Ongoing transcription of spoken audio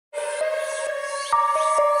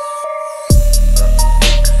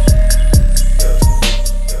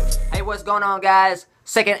what's going on, guys?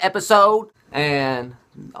 Second episode, and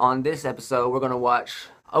on this episode we're gonna watch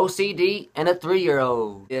OCD and a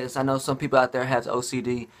 3-year-old. Yes, I know some people out there have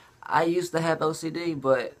OCD. I used to have OCD,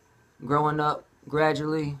 but growing up,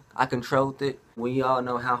 gradually, I controlled it. We all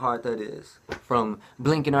know how hard that is. From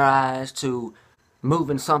blinking our eyes to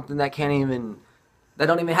moving something that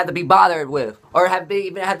don't even have to be bothered with, or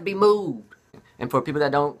even have to be moved. And for people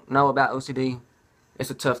that don't know about OCD, it's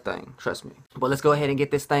a tough thing, trust me. But let's go ahead and get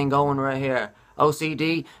this thing going right here.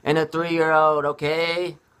 OCD and a 3-year-old,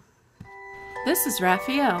 okay? This is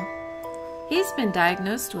Raphael. He's been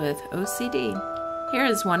diagnosed with OCD. Here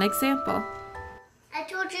is one example. I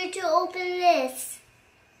told you to open this.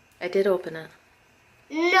 I did open it.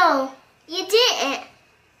 No, you didn't.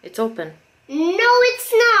 It's open. No,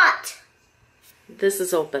 it's not. This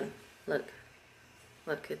is open. Look.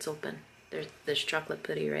 Look, it's open. There's chocolate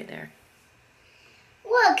putty right there.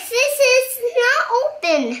 Look, this is not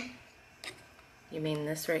open. You mean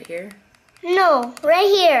this right here? No, right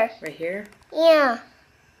here. Right here? Yeah.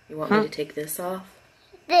 You want me to take this off?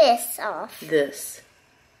 This off. This.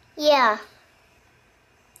 Yeah.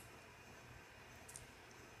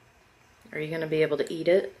 Are you going to be able to eat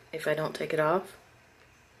it if I don't take it off?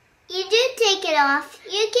 You did take it off.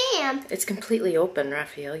 You can. It's completely open,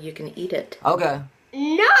 Raphael. You can eat it. Okay.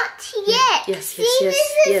 Not yet. Yes, you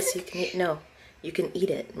can eat. No, you can eat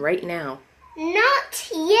it right now. Not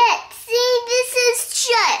yet. See, this is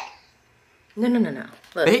shut. No.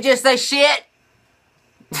 Look. Did he just say shit?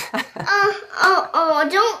 Don't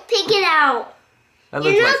pick it out.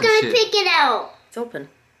 You're not going to pick it out. It's open.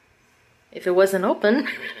 If it wasn't open,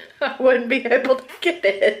 I wouldn't be able to get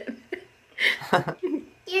it.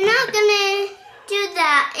 You're not going to do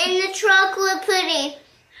that in the chocolate pudding.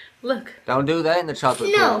 Look. Don't do that in the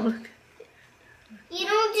chocolate pudding. No. Look. You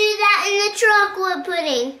don't do that in the chocolate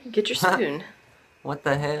pudding. Get your spoon. What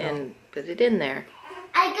the hell? And put it in there.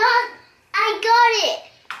 I got it.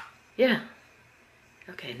 Yeah.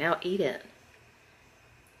 Okay, now eat it.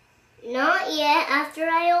 Not yet, after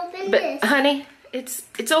I open this. But, honey,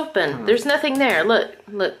 it's open. There's nothing there.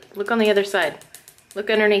 Look on the other side. Look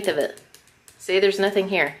underneath of it. See, there's nothing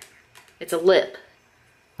here. It's a lip.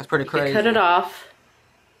 That's pretty crazy. You could cut it off,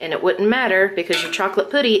 and it wouldn't matter because your chocolate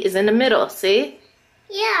putty is in the middle. See?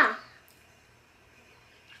 Yeah.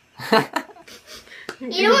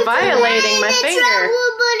 You're violating my finger.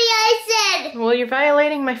 Chocolate putty, I said. Well, you're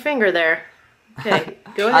violating my finger there. Okay,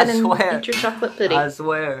 go ahead and eat your chocolate pudding. I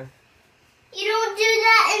swear. You don't do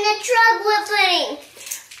that in the chocolate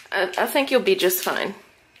pudding. I think you'll be just fine.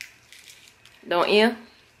 Don't you?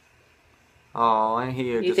 Oh, and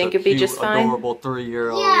here, you think you'll be just fine? Adorable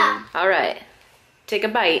 3-year-old. Yeah. All right, take a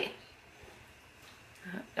bite.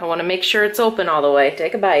 I want to make sure it's open all the way.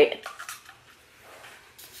 Take a bite.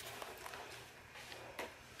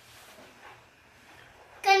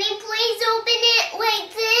 Can you please open it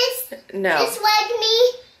like this? No. Just like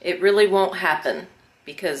me? It really won't happen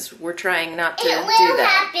because we're trying not to do that. It will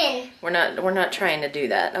happen. We're not trying to do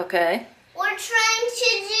that, okay? We're trying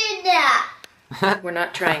to do that. We're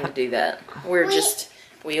not trying to do that.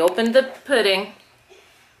 We opened the pudding.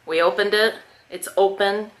 We opened it. It's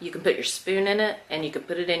open. You can put your spoon in it and you can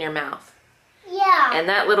put it in your mouth. Yeah. And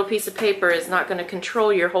that little piece of paper is not going to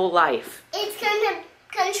control your whole life. It's going to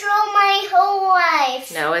control my whole life.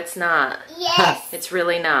 No, it's not. Yes. It's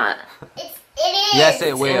really not. It is. Yes,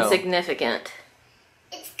 it will. It's insignificant.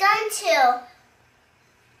 It's going to.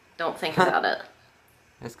 Don't think about it.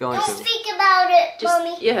 It's going Don't to. think about it,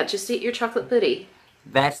 Mommy. Yeah, just eat your chocolate putty.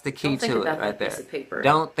 That's the key Don't think to it about right that there. piece of paper.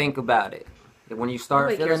 Don't think about it. When you start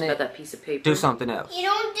Nobody cares feeling about it, that piece of paper. do something else. You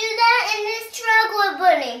don't do that in this chocolate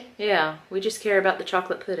pudding. Yeah, we just care about the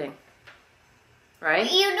chocolate pudding. Right?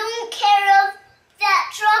 You don't care of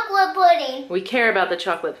that chocolate pudding. We care about the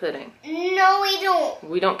chocolate pudding. No, we don't.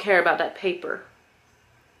 We don't care about that paper.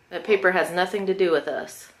 That paper has nothing to do with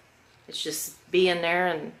us. It's just being there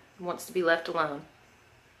and wants to be left alone.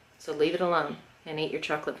 So leave it alone and eat your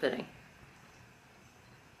chocolate pudding.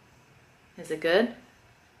 Is it good?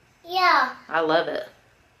 Yeah. I love it.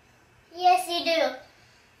 Yes, you do.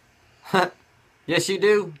 Yes, you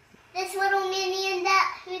do. This little minion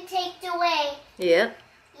that who takes away. Yep.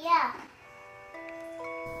 Yeah.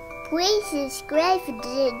 Please subscribe to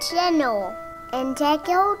the channel and check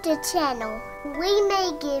out the channel. We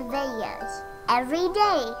make videos every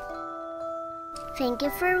day. Thank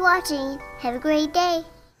you for watching. Have a great day.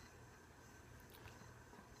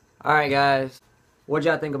 Alright, guys. What'd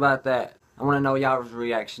y'all think about that? I want to know y'all's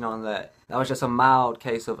reaction on that. That was just a mild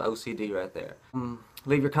case of OCD right there.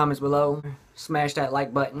 Leave your comments below. Smash that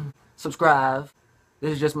like button. Subscribe.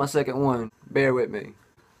 This is just my second one. Bear with me.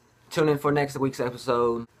 Tune in for next week's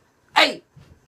episode.